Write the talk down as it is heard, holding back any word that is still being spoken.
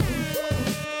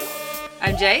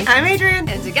I'm Jay. I'm Adrian.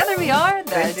 And together we are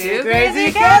the Two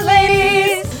Crazy Cat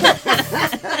Ladies.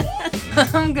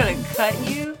 I'm gonna cut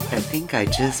you. I think I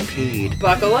just peed.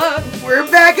 Buckle up. We're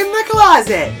back in the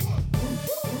closet.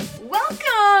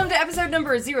 Welcome to episode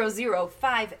number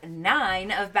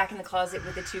 0059 of Back in the Closet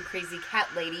with the Two Crazy Cat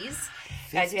Ladies.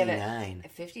 59. Guys, we have a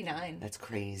 59. That's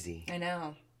crazy. I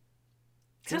know.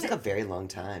 Seems like a very long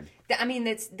time. I mean,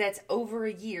 that's over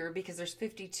a year because there's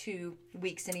 52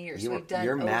 weeks in a year. So we've done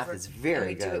your math is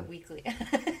very good. We do it weekly.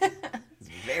 It's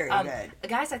very good.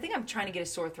 Guys, I think I'm trying to get a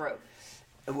sore throat.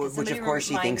 Which, of course,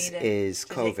 she thinks is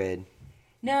COVID.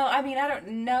 No, I mean, I don't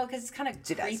know, because it's kind of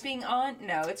creeping on.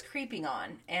 No, it's creeping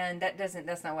on, and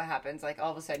that's not what happens. Like,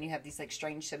 all of a sudden, you have these, like,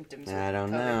 strange symptoms. I don't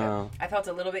know. I felt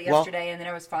a little bit yesterday, and then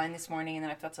I was fine this morning, and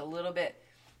then I felt a little bit,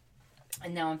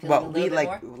 and now I'm feeling a little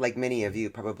bit more. Like many of you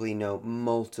probably know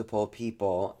multiple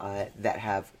people that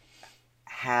have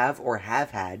or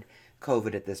have had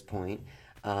COVID at this point.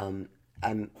 I'm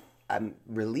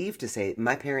relieved to say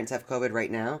my parents have COVID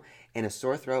right now, and a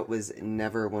sore throat was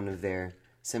never one of their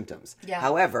symptoms. Yeah.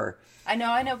 However, I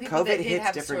know people COVID that did hits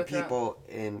have different sore throat. people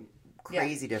in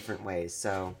crazy different ways.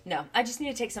 So no, I just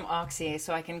need to take some Oxy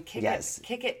so I can kick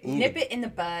it, nip it in the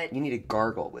bud. You need to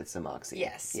gargle with some Oxy.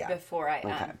 Yes, yeah. before I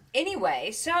Okay.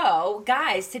 Anyway, so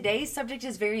guys, today's subject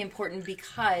is very important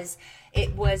because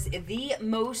it was the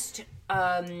most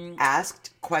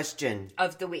asked question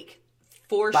of the week,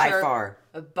 for by sure. far.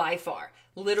 By far.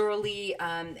 Literally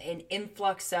an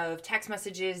influx of text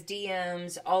messages,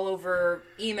 DMs, all over,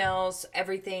 emails,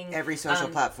 everything. Every social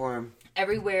platform.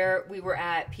 Everywhere we were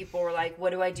at, people were like,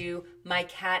 what do I do? My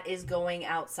cat is going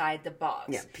outside the box.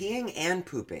 Yeah, peeing and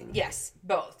pooping. Yes,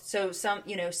 both. So some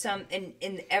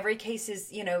in every case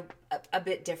is, a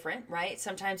bit different, right?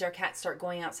 Sometimes our cats start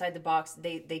going outside the box.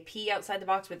 They pee outside the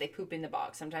box, but they poop in the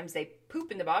box. Sometimes they poop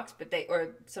in the box,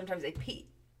 or sometimes they pee.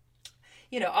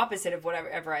 Opposite of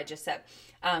whatever I just said.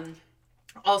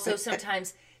 Also,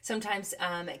 sometimes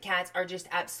cats are just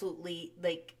absolutely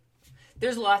like.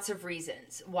 There's lots of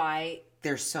reasons why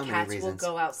there's so many cats reasons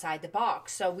will go outside the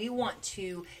box. So we want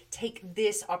to take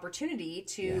this opportunity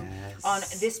to on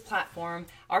this platform,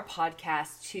 our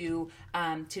podcast, to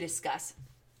discuss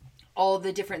all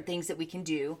the different things that we can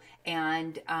do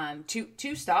and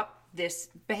to stop this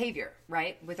behavior,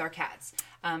 right, with our cats,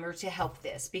 or to help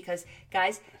this. Because,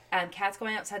 guys, cats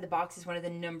going outside the box is one of the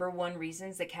number one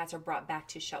reasons that cats are brought back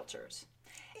to shelters.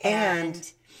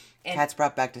 And cats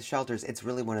brought back to shelters, it's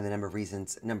really one of the number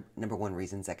one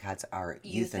reasons that cats are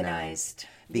euthanized.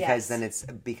 Because then it's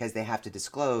because they have to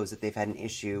disclose that they've had an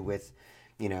issue with,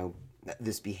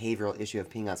 this behavioral issue of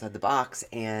peeing outside the box,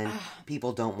 and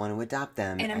people don't want to adopt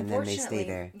them, and then they stay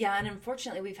there. Yeah, and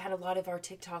unfortunately, we've had a lot of our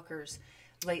TikTokers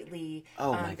lately,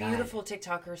 my God. beautiful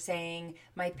TikTokers saying,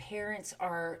 my parents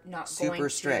are not super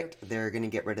strict. They're going to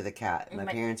get rid of the cat. My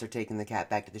parents are taking the cat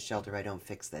back to the shelter. I don't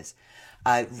fix this.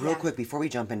 Real quick, before we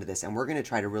jump into this, and we're going to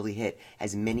try to really hit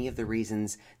as many of the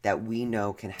reasons that we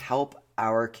know can help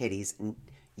our kitties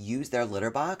use their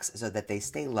litter box so that they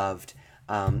stay loved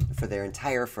for their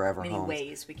entire forever home. Many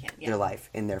ways we can. Yeah. Their life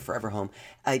in their forever home.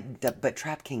 But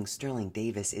Trap King Sterling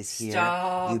Davis is here.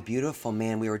 Stop. You beautiful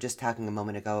man. We were just talking a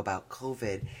moment ago about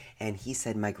COVID, and he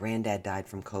said my granddad died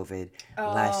from COVID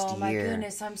last year. Oh my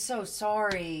goodness, I'm so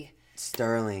sorry.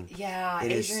 Sterling. Yeah,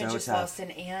 Adrian just lost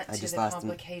an aunt to the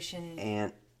complication.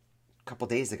 Aunt a couple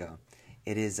days ago.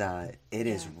 It is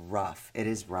rough. It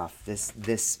is rough.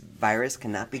 This virus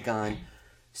cannot be gone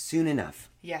soon enough.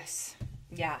 Yes.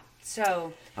 Yeah.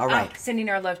 So, all right. Sending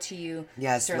our love to you,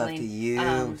 yes, Sterling. Love to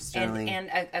you, Sterling, and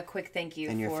a quick thank you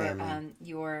and your for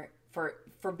family.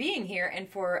 For being here and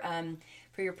for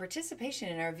your participation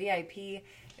in our VIP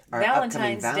our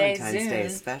Valentine's Day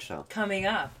special coming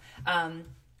up.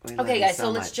 Okay, guys, so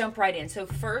let's jump right in. So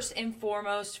first and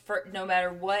foremost, no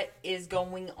matter what is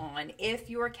going on, if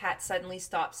your cat suddenly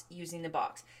stops using the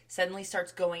box, suddenly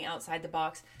starts going outside the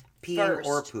box, peeing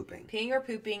or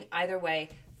pooping, either way,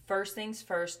 first things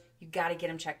first, you got to get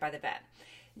them checked by the vet.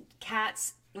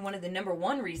 Cats, one of the number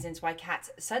one reasons why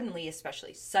cats suddenly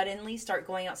start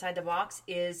going outside the box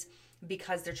is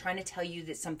because they're trying to tell you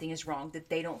that something is wrong, that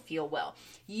they don't feel well.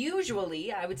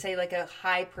 Usually, I would say like a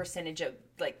high percentage of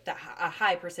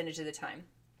the time,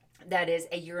 that is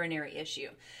a urinary issue.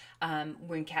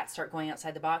 When cats start going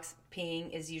outside the box,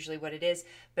 peeing is usually what it is,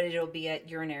 but it'll be a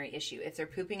urinary issue. If they're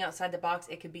pooping outside the box,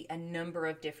 it could be a number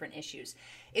of different issues.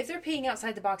 If they're peeing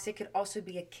outside the box, it could also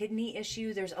be a kidney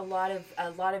issue. There's a lot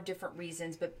of different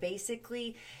reasons, but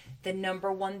basically, the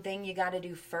number one thing you got to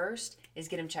do first is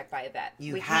get them checked by a vet.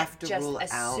 You we have can't to rule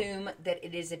just out assume that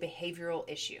it is a behavioral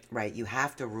issue. Right, you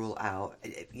have to rule out,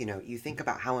 you think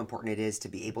about how important it is to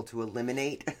be able to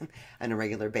eliminate on a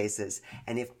regular basis.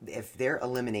 And if their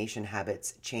elimination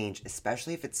habits change,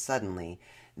 especially if it's suddenly,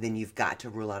 then you've got to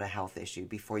rule out a health issue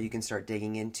before you can start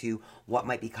digging into what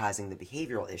might be causing the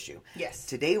behavioral issue. Yes.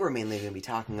 Today we're mainly going to be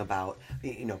talking about,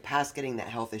 past getting that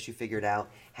health issue figured out,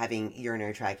 having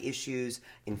urinary tract issues,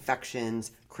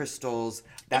 infections, crystals,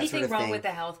 that Anything sort of wrong thing. with the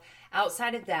health.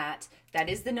 Outside of that, that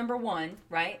is the number one,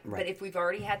 right? Right. But if we've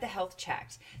already had the health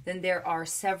checked, then there are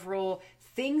several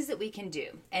things that we can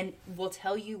do, and we'll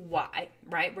tell you why.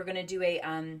 Right? We're going to do a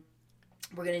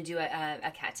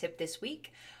cat tip this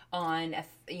week on a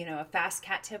fast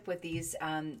cat tip with these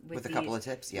With a couple of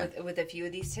tips, yeah. with a few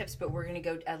of these tips, but we're going to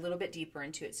go a little bit deeper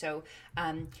into it. So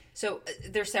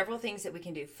there's several things that we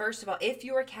can do. First of all, if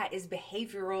your cat is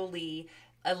behaviorally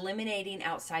eliminating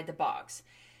outside the box,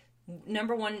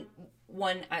 number one,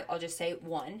 I'll just say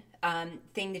one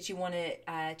thing that you want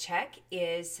to check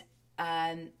is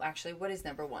actually, what is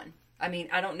number one? I mean,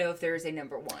 I don't know if there is a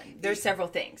number one. There's several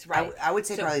things, right? I would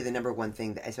say probably the number one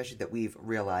thing, especially that we've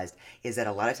realized, is that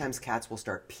a lot of times cats will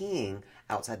start peeing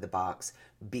outside the box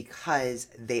because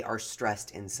they are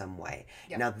stressed in some way.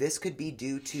 Yep. Now, this could be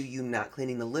due to you not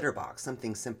cleaning the litter box,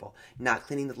 something simple. Not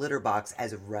cleaning the litter box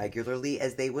as regularly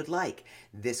as they would like.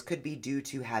 This could be due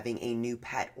to having a new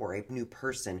pet or a new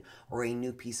person or a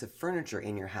new piece of furniture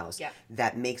in your house Yep.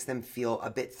 that makes them feel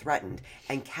a bit threatened.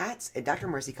 And cats, and Dr.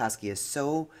 Marcy Koski is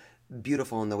so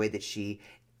beautiful in the way that she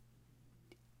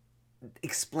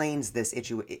explains the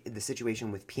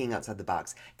situation with peeing outside the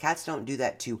box. Cats don't do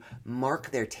that to mark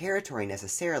their territory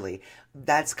necessarily.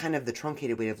 That's kind of the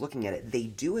truncated way of looking at it. They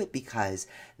do it because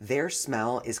their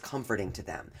smell is comforting to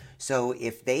them. So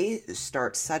if they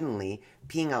start suddenly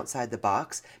peeing outside the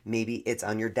box, maybe it's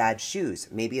on your dad's shoes,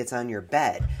 maybe it's on your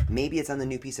bed, maybe it's on the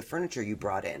new piece of furniture you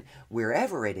brought in,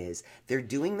 wherever it is, they're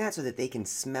doing that so that they can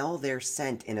smell their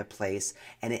scent in a place,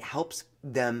 and it helps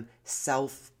them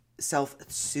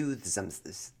self-soothes them.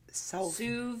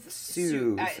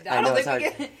 Soothe. I don't think we hard.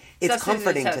 can. It's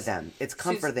comforting to them. It's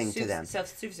comforting to them.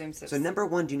 Self-soothe. So number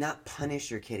one, do not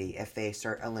punish your kitty if they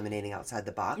start eliminating outside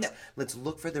the box. No. Let's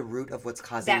look for the root of what's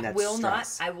causing that will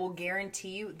stress. not. I will guarantee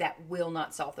you that will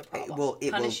not solve the problem. It will.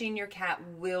 Punishing your cat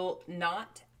will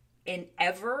not, and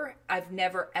I've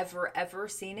never ever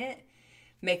seen it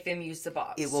make them use the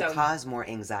box. It will cause more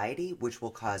anxiety, which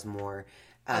will cause more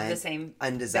of the same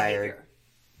undesired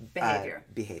behavior.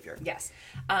 Yes.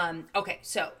 Okay,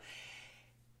 so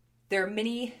there are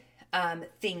many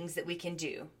things that we can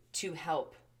do to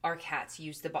help our cats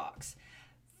use the box.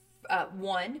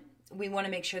 One, we want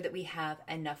to make sure that we have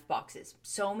enough boxes.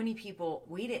 So many people,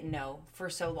 we didn't know for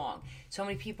so long. So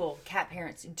many people, cat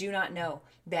parents, do not know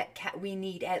that we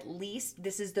need at least,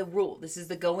 this is the rule, this is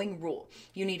the going rule.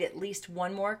 You need at least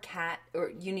one more cat,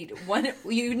 or you need at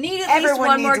least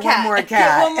one more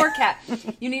cat. One more cat.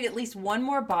 You need at least one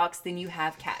more box than you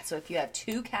have cats. So if you have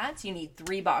 2 cats, you need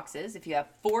 3 boxes. If you have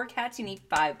 4 cats, you need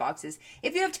 5 boxes.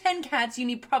 If you have 10 cats, you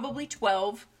need probably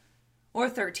 12 or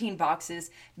 13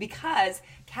 boxes, because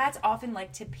cats often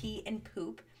like to pee and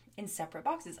poop in separate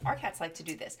boxes. Our cats like to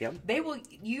do this. Yep. They will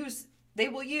use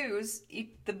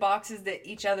the boxes that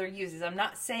each other uses. I'm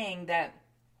not saying that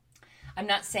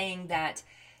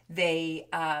they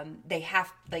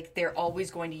have, like, they're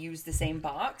always going to use the same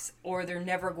box, or they're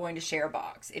never going to share a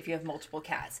box if you have multiple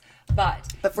cats.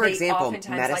 But for example,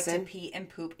 oftentimes Madison like to pee and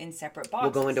poop in separate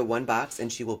boxes. We'll go into one box and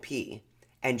she will pee,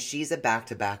 and she's a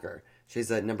back-to-backer. She's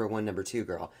a number 1, number 2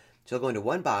 girl. She'll go into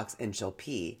one box and she'll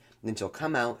pee. Then she'll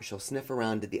come out, she'll sniff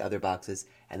around to the other boxes,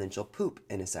 and then she'll poop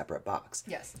in a separate box.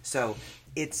 Yes. So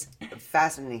it's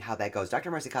fascinating how that goes.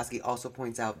 Dr. Marcy Koski also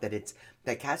points out that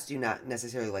cats do not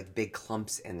necessarily like big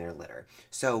clumps in their litter.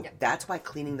 So that's why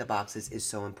cleaning the boxes is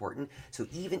so important. So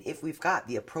even if we've got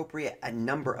the appropriate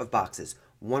number of boxes,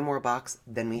 one more box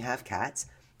than we have cats,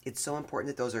 it's so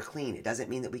important that those are clean. It doesn't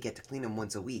mean that we get to clean them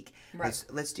once a week. Right.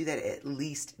 Let's do that at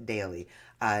least daily.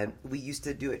 We used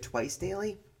to do it twice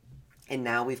daily, and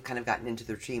now we've kind of gotten into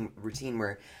the routine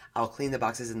where I'll clean the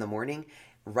boxes in the morning,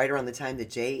 right around the time that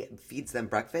Jay feeds them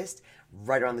breakfast,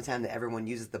 right around the time that everyone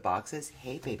uses the boxes.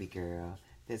 Hey, baby girl,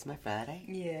 this is my Friday.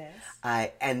 Yes.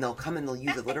 And they'll come and they'll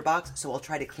use the litter box, so I'll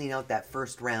try to clean out that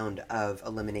first round of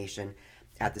elimination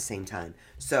at the same time.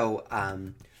 So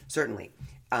certainly,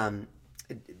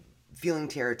 feeling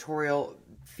territorial,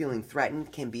 feeling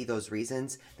threatened can be those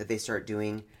reasons that they start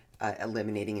doing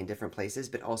eliminating in different places,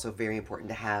 but also very important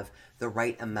to have the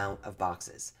right amount of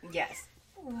boxes. Yes.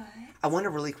 What? I want to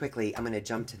really quickly, I'm going to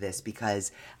jump to this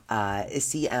because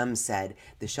CM said,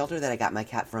 the shelter that I got my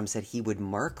cat from said he would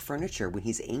mark furniture when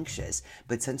he's anxious,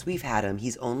 but since we've had him,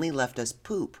 he's only left us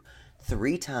poop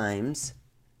 3 times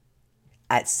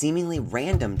at seemingly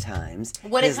random times.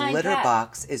 What a his kind litter cat.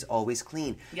 box is always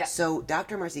clean. Yeah. So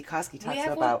Dr. Marcy Koski talks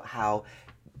have about how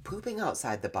pooping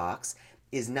outside the box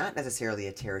is not necessarily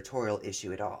a territorial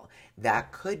issue at all.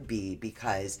 That could be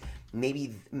because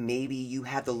maybe you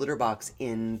have the litter box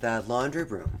in the laundry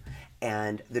room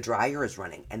and the dryer is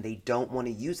running and they don't want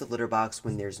to use the litter box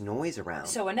when there's noise around.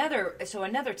 So another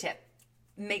tip: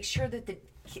 make sure that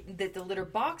the litter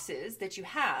boxes that you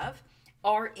have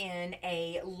are in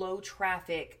a low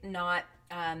traffic, not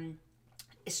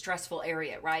stressful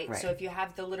area, right? So if you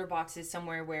have the litter boxes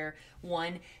somewhere where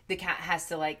the cat has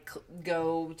to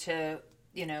go to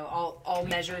all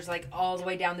measures, like all the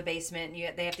way down the basement,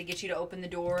 they have to get you to open the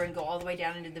door and go all the way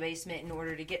down into the basement in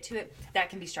order to get to it, that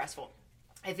can be stressful.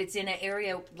 If it's in an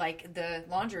area like the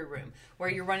laundry room where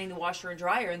you're running the washer and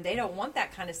dryer and they don't want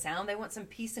that kind of sound, they want some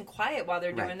peace and quiet while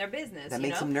they're doing their business. That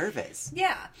makes them nervous.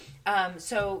 Yeah.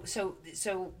 So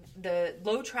the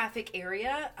low traffic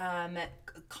area,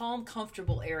 calm,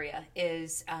 comfortable area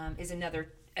is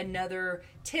another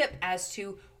tip as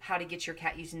to how to get your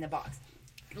cat using the box.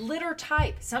 Litter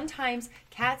type. Sometimes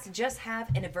cats just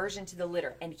have an aversion to the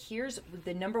litter. And here's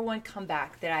the number one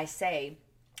comeback that I say,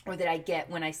 or that I get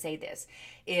when I say this,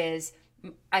 is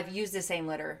I've used the same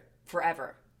litter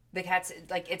forever. The cats,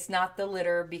 it's not the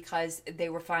litter because they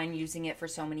were fine using it for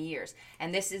so many years.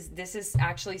 And this is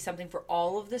actually something for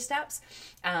all of the steps.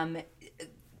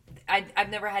 I've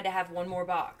never had to have one more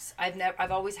box.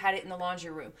 I've always had it in the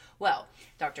laundry room. Well,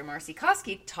 Dr. Marcy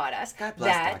Koski taught us God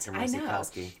bless that Dr. Marcy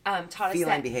Koski. Taught us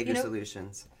Feline that Behavior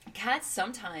Solutions. Cats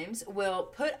sometimes will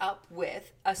put up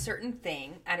with a certain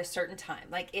thing at a certain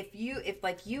time. If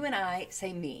you and I,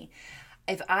 say me,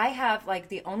 if I have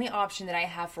the only option that I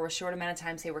have for a short amount of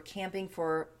time, say we're camping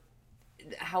for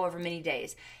however many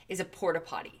days, is a porta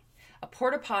potty. A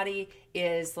porta potty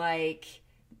is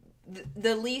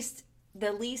the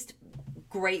least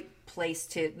great place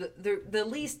to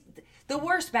the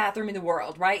worst bathroom in the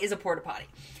world, right? Is a porta potty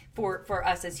for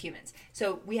us as humans.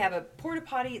 So we have a porta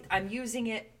potty. I'm using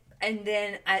it, and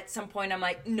then at some point I'm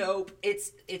like, nope,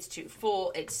 it's too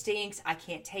full. It stinks. I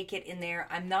can't take it in there.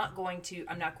 I'm not going to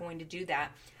do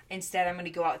that. Instead, I'm going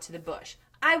to go out to the bush.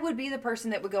 I would be the person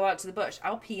that would go out to the bush.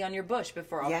 I'll pee on your bush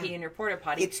before I'll pee in your porta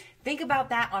potty. Think about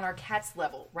that on our cat's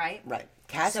level, right? Right.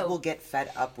 Cats will get fed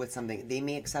up with something. They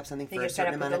may accept something for a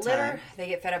certain amount of time. They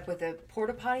get fed up with the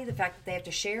porta potty, the fact that they have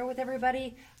to share with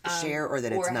everybody. Or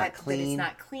that it's not clean. That it's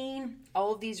not clean.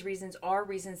 All of these reasons are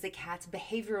reasons that cats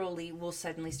behaviorally will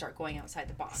suddenly start going outside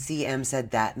the box. CM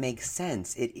said that makes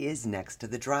sense. It is next to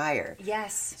the dryer.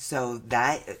 Yes. So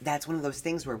that's one of those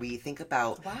things where we think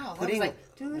about putting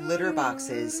litter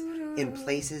boxes in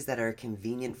places that are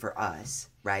convenient for us,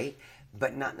 right?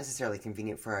 But not necessarily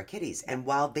convenient for our kitties. And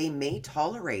while they may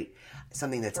tolerate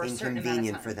something that's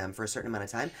inconvenient for them for a certain amount of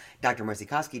time, Dr. Marcy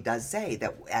Koski does say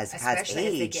that especially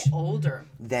as they get older,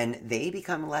 then they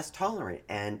become less tolerant,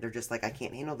 and they're just like, I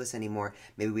can't handle this anymore.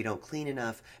 Maybe we don't clean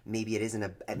enough. Maybe it isn't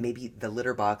maybe the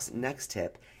litter box, next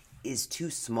tip, is too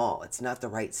small. It's not the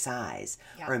right size.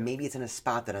 Or maybe it's in a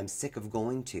spot that I'm sick of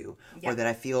going to, or that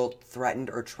I feel threatened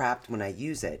or trapped when I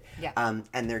use it. And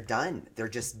they're done. They're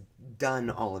just done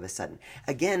all of a sudden.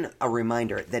 Again, a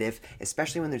reminder that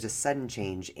especially when there's a sudden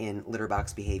change in litter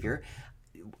box behavior,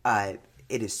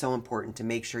 it is so important to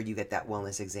make sure you get that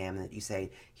wellness exam and that you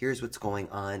say, here's what's going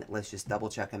on. Let's just double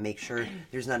check and make sure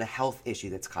there's not a health issue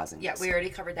that's causing this. Yeah, we already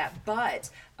covered that. But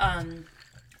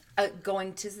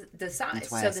going to the size.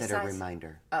 That's why I said a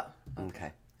reminder. Oh,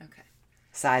 okay.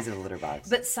 Size of the litter box.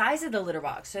 But size of the litter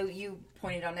box. So you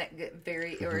pointed on that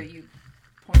or you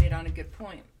pointed on a good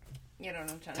point. You know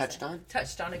what I'm trying to say.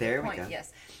 Touched on a good point,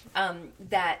 yes.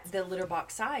 That the litter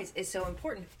box size is so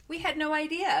important. We had no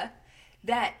idea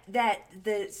that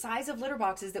the size of litter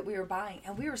boxes that we were buying,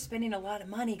 and we were spending a lot of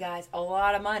money, guys, a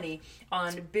lot of money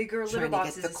on bigger litter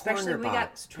boxes, especially when we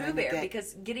got Pooh Bear,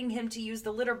 because getting him to use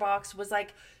the litter box was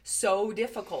so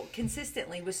difficult.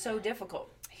 Consistently was so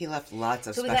difficult. He left lots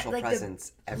of special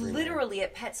presents everywhere. Literally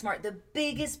at PetSmart, the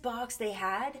biggest box they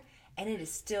had, and it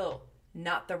is still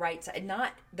not the right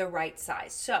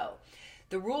size. So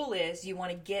the rule is you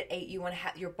want to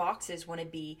have your boxes want to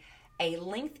be a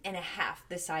length and a half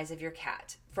the size of your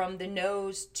cat, from the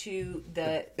nose to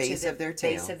the base of their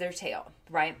tail,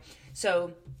 right?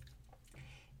 So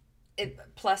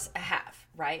plus a half,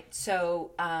 right?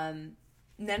 So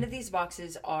none of these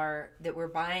boxes are that we're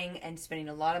buying and spending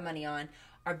a lot of money on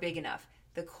are big enough.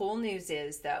 The cool news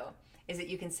is, though, is that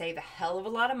you can save a hell of a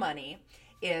lot of money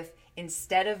if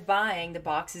instead of buying the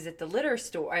boxes at the litter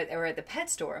store or at the pet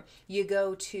store, you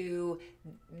go to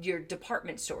your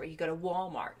department store, you go to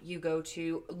Walmart, you go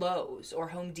to Lowe's or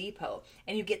Home Depot,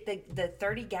 and you get the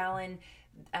 30-gallon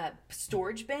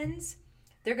storage bins.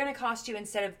 They're going to cost you,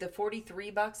 instead of the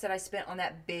 $43 that I spent on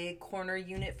that big corner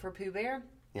unit for Pooh Bear,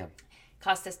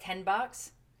 cost us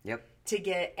 $10 to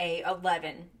get a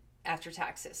 11 after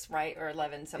taxes, right? Or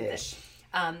 11 something. Ish.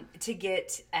 To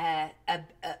get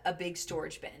a big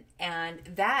storage bin. And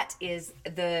that is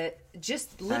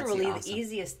literally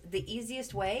the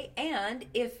easiest way. And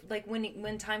if, like,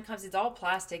 when time comes, it's all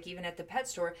plastic. Even at the pet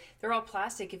store, they're all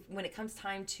plastic. When it comes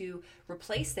time to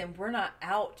replace them, we're not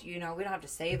out, we don't have to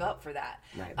save up for that.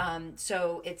 Right.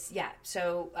 So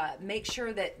make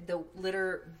sure that the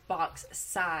litter box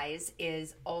size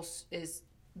is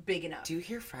big enough. Do you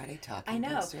hear Friday talking? I know.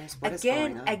 Downstairs? What is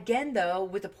going on? Again, though,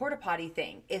 with the porta potty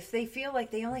thing, if they feel like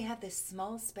they only have this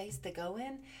small space to go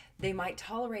in, they might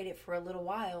tolerate it for a little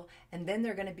while, and then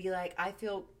they're going to be like, I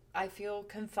feel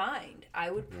confined. I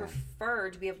would prefer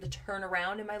to be able to turn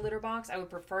around in my litter box. I would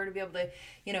prefer to be able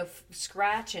to,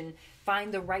 scratch and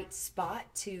find the right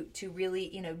spot to really,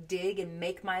 dig and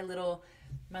make my little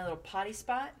potty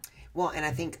spot. Well, and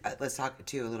I think let's talk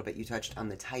too a little bit. You touched on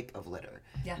the type of litter.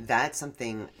 Yeah. That's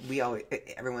something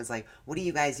everyone's like, what do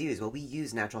you guys use? Well, we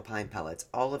use natural pine pellets.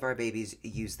 All of our babies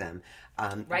use them.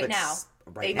 Right now.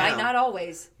 They might not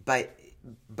always. But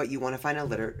you want to find a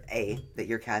litter, A, that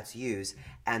your cats use,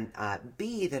 and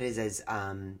B, that is as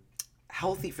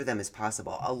healthy for them as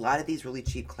possible. A lot of these really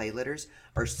cheap clay litters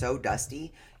are so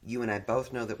dusty. You and I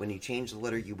both know that when you change the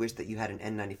litter, you wish that you had an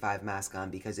N95 mask on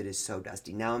because it is so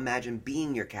dusty. Now imagine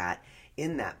being your cat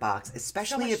in that box,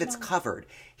 especially if it's covered.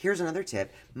 Here's another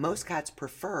tip. Most cats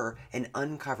prefer an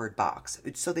uncovered box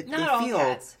so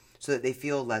that they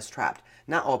feel less trapped.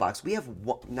 Not all box.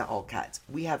 Not all cats.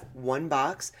 We have one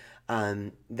box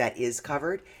that is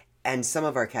covered, and some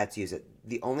of our cats use it.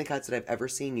 The only cats that I've ever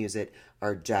seen use it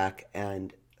are Jack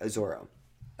and Zorro.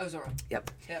 Oh, Zorro.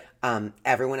 Yep.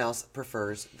 Everyone else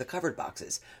prefers the covered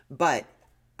boxes. But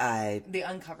the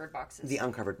uncovered boxes. The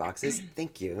uncovered boxes.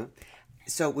 Thank you.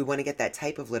 So we want to get that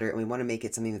type of litter, and we want to make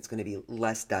it something that's going to be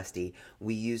less dusty.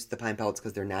 We use the pine pellets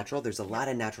because they're natural. There's a lot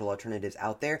of natural alternatives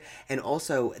out there. And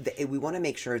also, we want to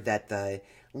make sure that the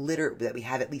litter, that we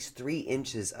have at least 3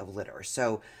 inches of litter.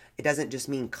 So it doesn't just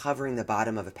mean covering the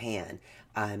bottom of a pan.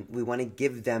 We want to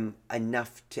give them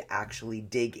enough to actually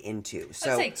dig into.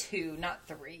 So I'd say 2, not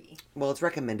 3. Well, it's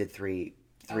recommended 3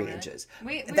 inches.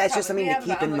 That's just something to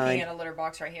keep in mind. I'm looking at a litter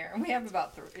box right here, and we have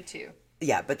about 2.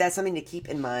 Yeah, but that's something to keep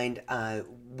in mind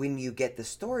when you get the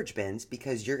storage bins,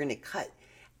 because you're going to cut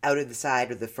out of the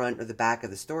side or the front or the back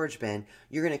of the storage bin,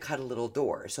 you're going to cut a little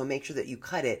door. So make sure that you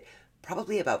cut it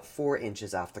probably about 4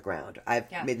 inches off the ground. I've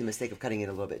made the mistake of cutting it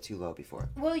a little bit too low before.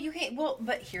 Well,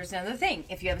 but here's another thing.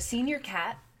 If you have a senior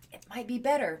cat, it might be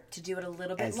better to do it a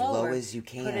little bit lower. As low as you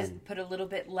can. Put a little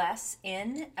bit less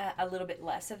in, a little bit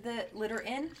less of the litter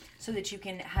in, so that you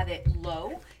can have it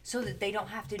low, so that they don't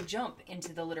have to jump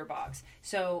into the litter box.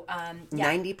 So,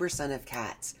 90% of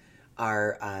cats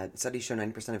studies show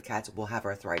 90% of cats will have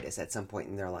arthritis at some point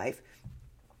in their life.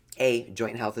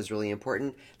 Joint health is really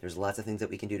important. There's lots of things that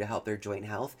we can do to help their joint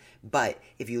health. But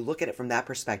if you look at it from that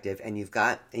perspective, and you've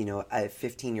got, a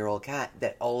 15-year-old cat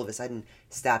that all of a sudden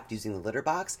stopped using the litter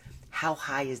box, how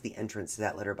high is the entrance to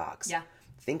that litter box? Yeah.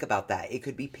 Think about that. It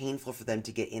could be painful for them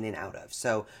to get in and out of.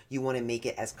 So you want to make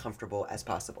it as comfortable as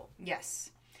possible.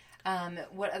 Yes.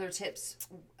 What other tips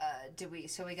do we?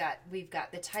 So we've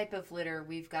got the type of litter.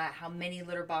 We've got how many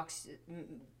litter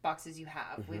boxes you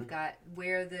have. Mm-hmm. We've got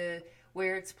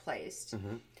where it's placed.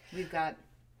 Mm-hmm. We've got.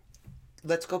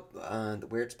 Let's go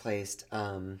where it's placed.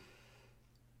 There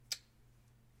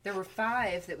were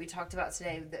 5 that we talked about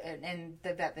today, and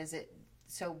the vet visit.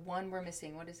 So 1 we're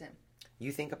missing. What is it?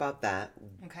 You think about that.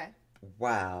 Okay.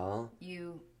 Wow.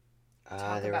 You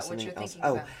talk about what you're thinking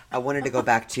about. Oh, I wanted to go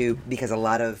back to, because a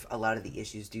lot of the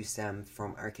issues do stem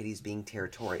from our kitties being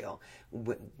territorial.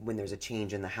 When there's a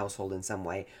change in the household in some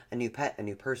way, a new pet, a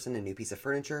new person, a new piece of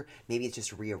furniture, maybe it's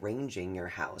just rearranging your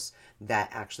house that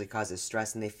actually causes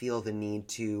stress, and they feel the need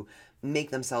to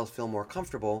make themselves feel more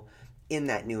comfortable in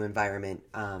that new environment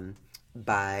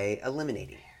by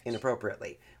eliminating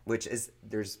inappropriately, which is,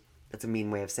 that's a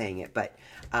mean way of saying it, but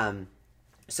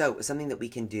so something that we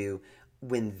can do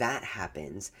when that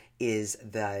happens is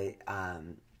the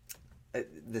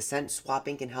scent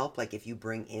swapping can help. Like if you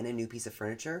bring in a new piece of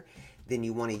furniture, then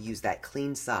you want to use that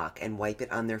clean sock and wipe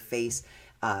it on their face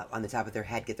on the top of their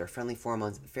head, get their friendly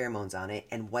pheromones on it,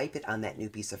 and wipe it on that new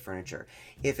piece of furniture.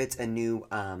 If it's a new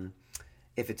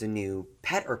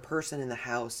pet or person in the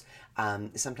house,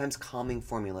 sometimes calming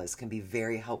formulas can be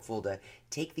very helpful to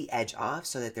take the edge off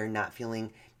so that they're not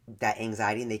feeling that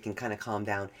anxiety and they can kind of calm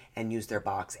down and use their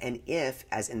box. And if,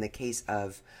 as in the case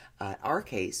of our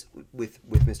case with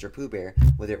Mr. Pooh Bear,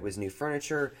 whether it was new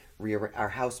furniture, our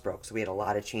house broke, so we had a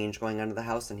lot of change going on in the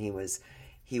house, and he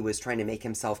was trying to make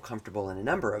himself comfortable in a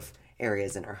number of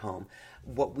areas in our home.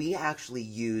 What we actually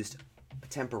used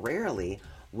temporarily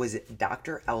was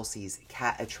Dr. Elsie's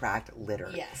Cat Attract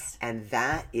litter. Yes. And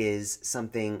that is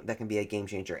something that can be a game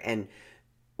changer. And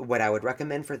what I would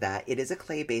recommend for that, it is a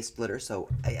clay-based litter, so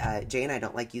Jay and I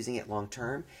don't like using it long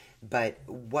term, but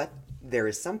there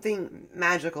is something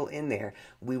magical in there.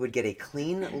 We would get a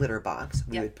clean litter box.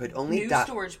 We would put only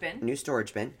new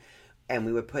storage bin, and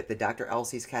we would put the Dr.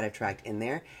 Elsie's Cat Attract in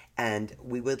there, and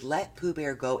we would let Pooh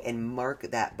Bear go and mark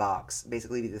that box,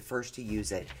 basically be the first to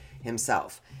use it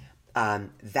himself.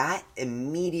 That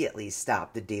immediately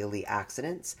stopped the daily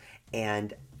accidents,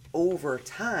 and over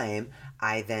time,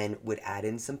 I then would add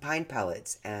in some pine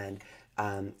pellets and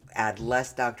add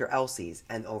less Dr. Elsie's,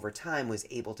 and over time was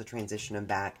able to transition him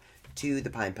back to the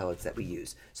pine pellets that we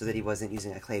use so that he wasn't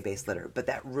using a clay-based litter. But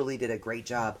that really did a great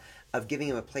job of giving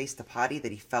him a place to potty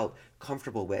that he felt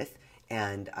comfortable with,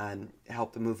 and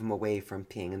helped to move him away from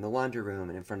peeing in the laundry room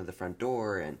and in front of the front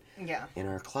door and in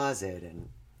our closet and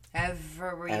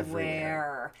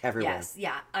everywhere. Yes,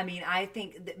 yeah. I mean, I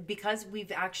think because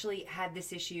we've actually had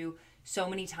this issue so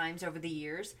many times over the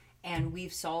years, and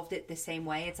we've solved it the same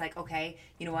way. It's like, okay,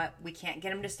 you know what? We can't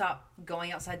get him to stop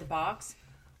going outside the box.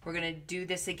 We're going to do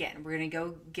this again. We're going to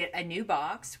go get a new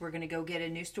box. We're going to go get a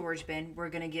new storage bin. We're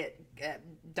going to get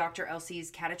Dr.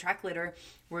 Elsie's Cat Attract litter.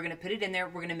 We're going to put it in there.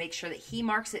 We're going to make sure that he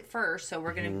marks it first. So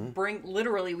we're going to bring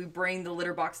the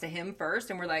litter box to him first.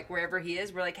 And we're like, wherever he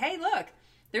is, we're like, hey, look,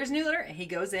 there's new litter. And he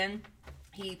goes in.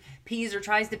 He pees or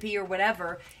tries to pee or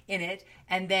whatever in it,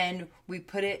 and then we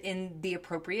put it in the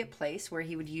appropriate place where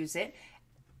he would use it,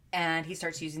 and he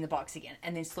starts using the box again.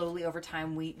 And then slowly over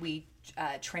time, we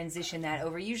transition that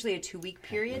over usually a 2-week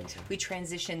period. We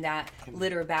transition that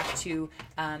litter back to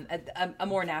a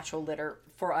more natural litter.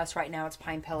 For us right now, it's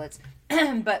pine pellets.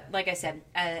 But like I said,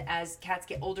 as cats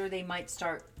get older, they might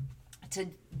start to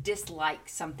dislike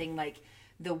something like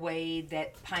the way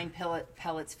that pine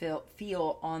pellets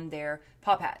feel on their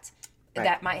paw pads. Right.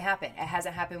 That might happen. It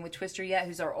hasn't happened with Twister yet,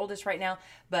 who's our oldest right now.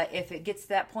 But if it gets to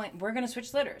that point, we're going to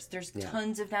switch litters. There's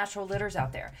tons of natural litters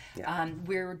out there. Yeah.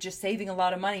 We're just saving a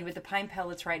lot of money with the pine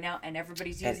pellets right now, and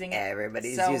everybody's using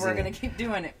it. So we're going to keep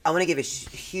doing it. I want to give a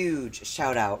huge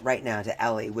shout out right now to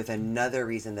Ellie with another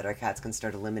reason that our cats can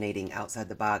start eliminating outside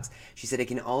the box. She said it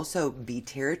can also be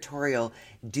territorial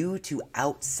due to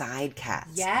outside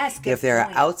cats. Yes, good If their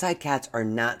point. outside cats are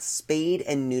not spayed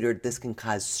and neutered, this can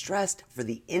cause stress for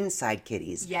the inside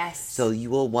kitties. Yes. So you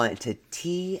will want to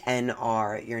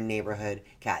TNR your neighborhood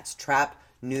cats. Trap,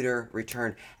 neuter,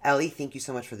 return. Ellie, thank you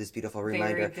so much for this beautiful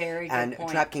reminder. Very good and point.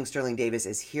 Trap King Sterling Davis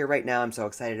is here right now. I'm so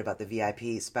excited about the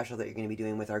VIP special that you're going to be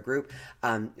doing with our group.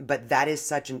 But that is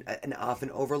such an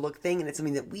often overlooked thing, and it's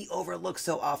something that we overlook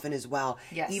so often as well.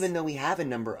 Yes. Even though we have a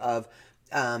number of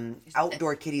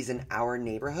outdoor kitties in our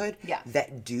neighborhood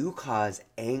that do cause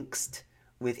angst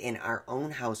within our own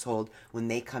household when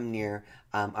they come near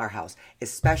our house,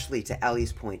 especially to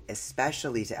Ellie's point,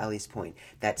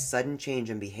 that sudden change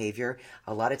in behavior.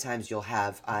 A lot of times you'll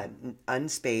have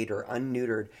unspayed or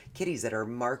unneutered kitties that are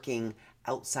marking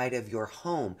outside of your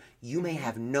home. You may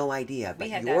have no idea, but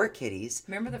your kitties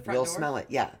Remember the front will door? smell it.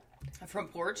 Yeah. A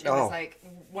front porch. It was like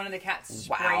one of the cats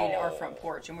sprayed our front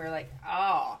porch, and we were like,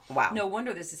 oh, no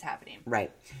wonder this is happening.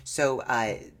 Right. So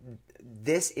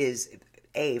this is...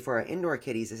 for our indoor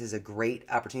kitties, this is a great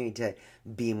opportunity to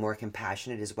be more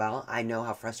compassionate as well. I know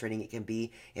how frustrating it can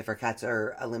be if our cats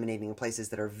are eliminating in places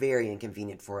that are very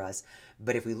inconvenient for us.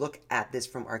 But if we look at this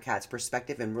from our cat's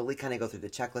perspective and really kind of go through the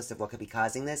checklist of what could be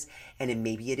causing this, and then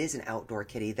maybe it is an outdoor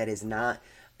kitty that is not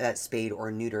spayed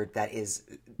or neutered, that is,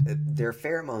 their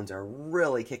pheromones are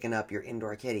really kicking up your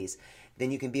indoor kitties, then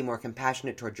you can be more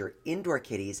compassionate towards your indoor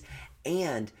kitties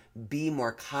and be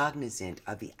more cognizant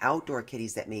of the outdoor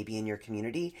kitties that may be in your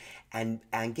community and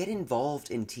get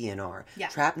involved in TNR. Yeah.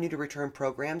 Trap, neuter, return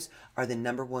programs are the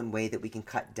number one way that we can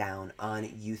cut down on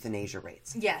euthanasia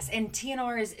rates. Yes, and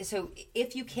TNR is, so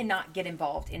if you cannot get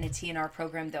involved in a TNR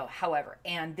program though, however,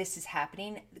 and this is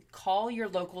happening, call your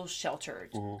local shelter,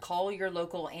 call your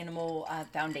local animal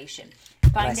foundation,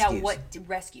 find out what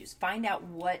rescues, find out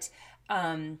what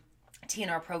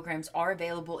TNR programs are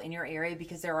available in your area,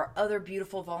 because there are other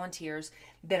beautiful volunteers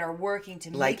that are working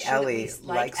to Like make sure Ellie, that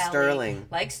like Sterling.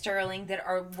 like Sterling, that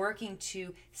are working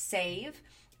to save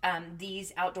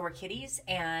these outdoor kitties.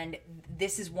 And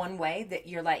this is one way that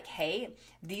you're like, hey,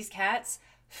 these cats,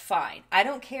 fine. I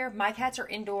don't care. My cats are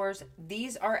indoors.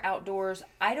 These are outdoors.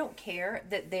 I don't care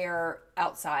that they're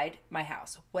outside my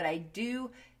house. What I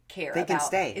do care They can about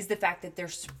stay. is the fact that they're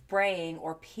spraying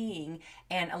or peeing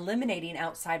and eliminating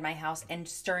outside my house and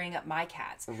stirring up my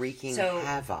cats, Wreaking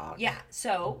havoc. Yeah,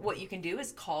 so what you can do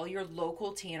is call your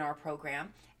local TNR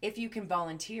program. If you can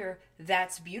volunteer,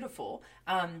 that's beautiful.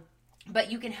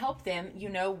 But you can help them,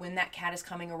 when that cat is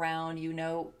coming around,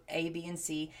 A, B, and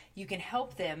C. You can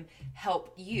help them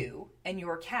help you and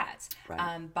your cats,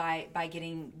 Right. By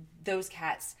getting those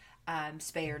cats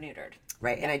spay or neutered.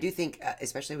 Right, and I do think,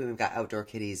 especially when we've got outdoor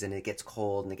kitties and it gets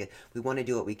cold, and we want to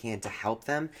do what we can to help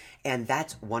them, and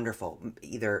that's wonderful.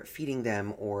 Either feeding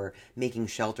them or making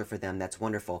shelter for them, that's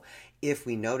wonderful. If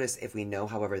we know,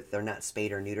 however, that they're not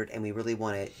spayed or neutered, and we really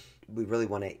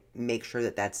want to make sure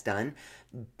that that's done,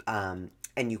 and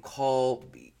you call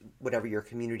whatever your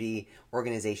community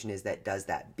organization is that does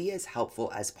that, be as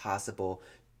helpful as possible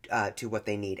to what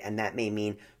they need. And that may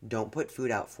mean don't put food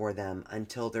out for them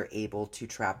until they're able to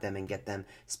trap them and get them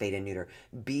spayed and neuter.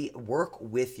 Work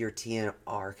with your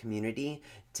TNR community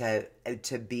to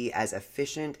be as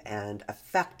efficient and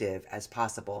effective as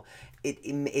possible.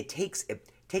 It takes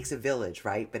a village,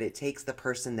 right? But it takes the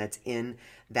person that's in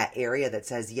that area that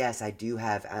says, yes, I do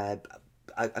have a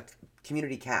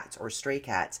community cats or stray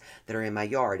cats that are in my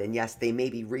yard, and yes, they may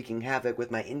be wreaking havoc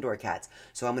with my indoor cats,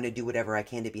 so I'm going to do whatever I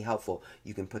can to be helpful.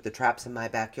 You can put the traps in my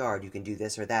backyard, you can do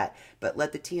this or that, but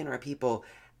let the TNR people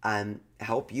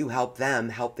help you, help them,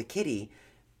 help the kitty,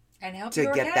 and help to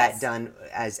your get cats. that done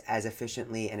as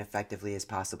efficiently and effectively as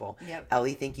possible. Yep.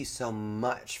 Ellie, thank you so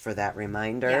much for that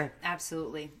reminder. Yeah,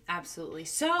 absolutely.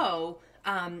 So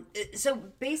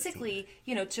basically,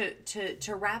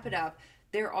 to wrap it up,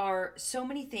 there are so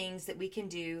many things that we can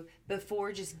do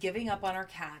before just giving up on our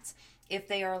cats if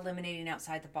they are eliminating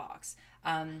outside the box.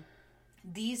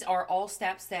 These are all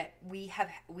steps that we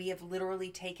have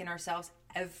literally taken ourselves,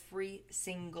 every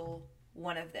single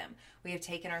one of them. We have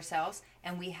taken ourselves,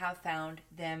 and we have found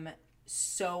them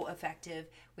so effective.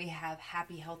 We have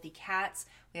happy, healthy cats.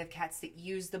 We have cats that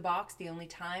use the box the only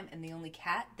time, and the only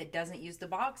cat that doesn't use the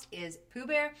box is Pooh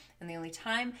Bear, and the only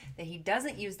time that he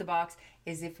doesn't use the box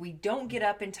is if we don't get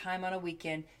up in time on a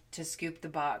weekend to scoop the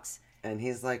box. And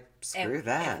he's like, screw And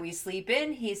that. if we sleep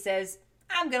in, he says,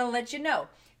 I'm going to let you know.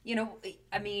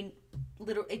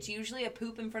 It's usually a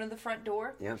poop in front of the front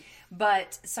door. Yeah.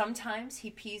 But sometimes he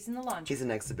pees in the laundry. He's an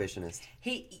exhibitionist.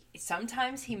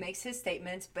 Sometimes he makes his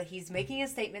statements, but he's making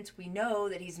his statements. We know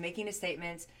that he's making his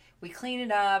statements. We clean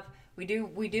it up. We do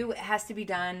what has to be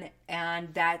done,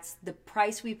 and that's the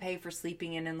price we pay for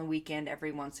sleeping in on the weekend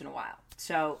every once in a while.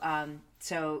 So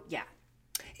yeah.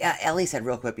 Yeah, Ellie said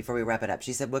real quick before we wrap it up,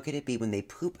 she said, what could it be when they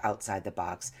poop outside the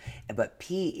box but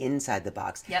pee inside the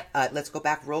box? Yep. Let's go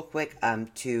back real quick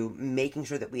to making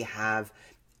sure that we have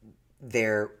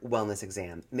their wellness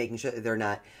exam, making sure that they're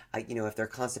not, if they're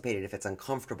constipated, if it's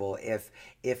uncomfortable, if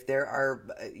there are,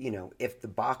 if the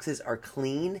boxes are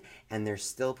clean and they're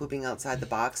still pooping outside the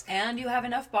box. And you have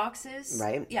enough boxes.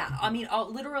 Right. Yeah,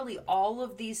 literally all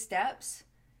of these steps,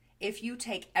 if you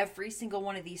take every single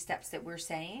one of these steps that we're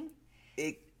saying,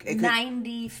 It could,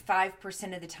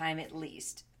 95% of the time at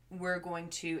least, we're going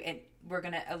to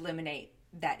eliminate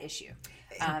that issue.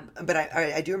 but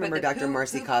I do remember Dr.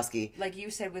 Marcy Koski. Like you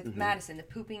said with Madison, the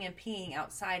pooping and peeing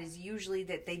outside is usually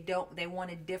that they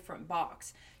want a different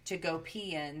box to go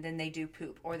pee in than they do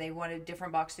poop, or they want a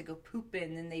different box to go poop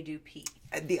in than they do pee.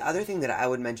 The other thing that I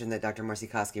would mention that Dr. Marcy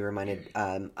Koski reminded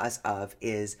us of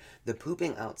is the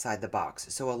pooping outside the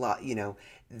box. So a lot,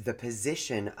 the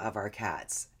position of our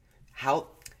cats,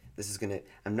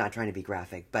 I'm not trying to be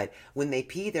graphic, but when they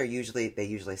pee, they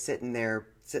usually sit in their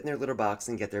litter box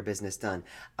and get their business done.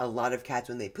 A lot of cats,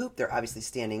 when they poop, they're obviously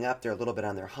standing up. They're a little bit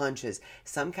on their hunches.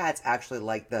 Some cats actually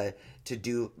like to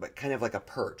do kind of like a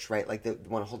perch, right? Like they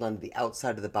want to hold on to the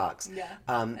outside of the box. Yeah,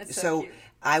 that's so so cute.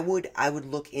 I would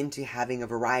look into having a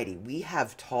variety. We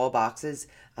have tall boxes,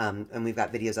 and we've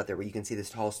got videos out there where you can see this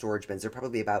tall storage bins. They're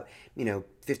probably about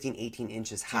 15, 18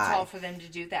 inches Too high. tall for them to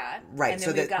do that. Right. And then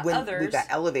So we've got others. we've got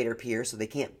elevator peers, so they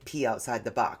can't pee outside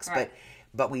the box. Right.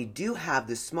 But we do have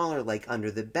the smaller, like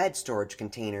under the bed storage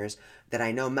containers that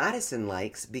I know Madison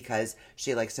likes because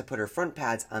she likes to put her front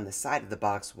pads on the side of the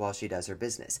box while she does her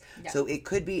business. Yeah. So it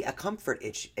could be a comfort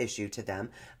issue to them.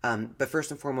 But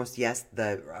first and foremost, yes,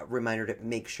 the reminder to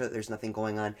make sure that there's nothing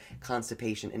going on,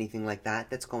 constipation, anything like that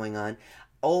that's going on.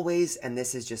 always, and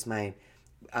this is just my,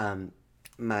 I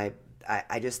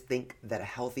just think that a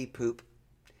healthy poop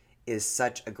is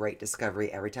such a great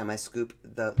discovery every time I scoop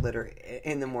the litter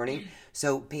in the morning.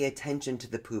 So pay attention to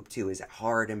the poop too. Is it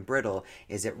hard and brittle?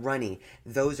 Is it runny?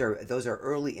 Those are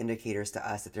early indicators to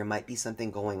us that there might be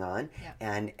something going on. Yeah.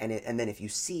 And then if you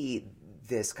see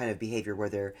this kind of behavior where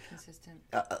they're Consistent.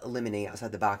 Eliminate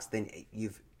outside the box, then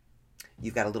you've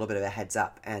got a little bit of a heads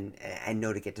up and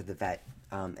know to get to the vet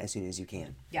as soon as you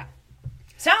can. Yeah.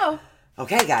 So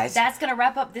okay, guys, that's gonna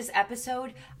wrap up this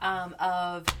episode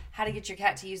of how to get your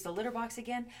cat to use the litter box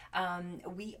again.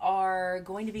 We are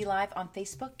going to be live on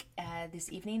Facebook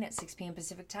this evening at 6 p.m.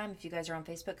 Pacific time. If you guys are on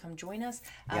Facebook, come join us.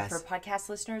 Yes. For podcast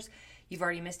listeners, you've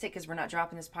already missed it because we're not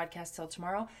dropping this podcast till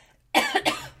tomorrow.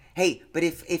 Hey, but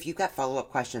if you've got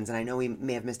follow-up questions, and I know we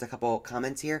may have missed a couple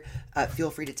comments here, feel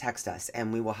free to text us,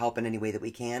 and we will help in any way that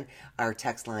we can. Our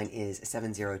text line is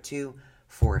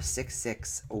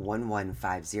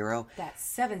 702-466-1150.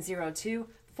 That's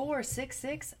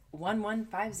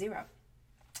 702-466-1150.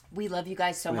 We love you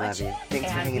guys so much. We love you. Thanks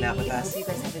for hanging out with us. Hope you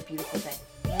guys have a beautiful day.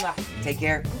 Mwah. Take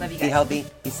care. Love you Be guys. healthy.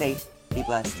 Be safe. Be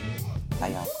blessed. Bye,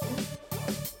 y'all.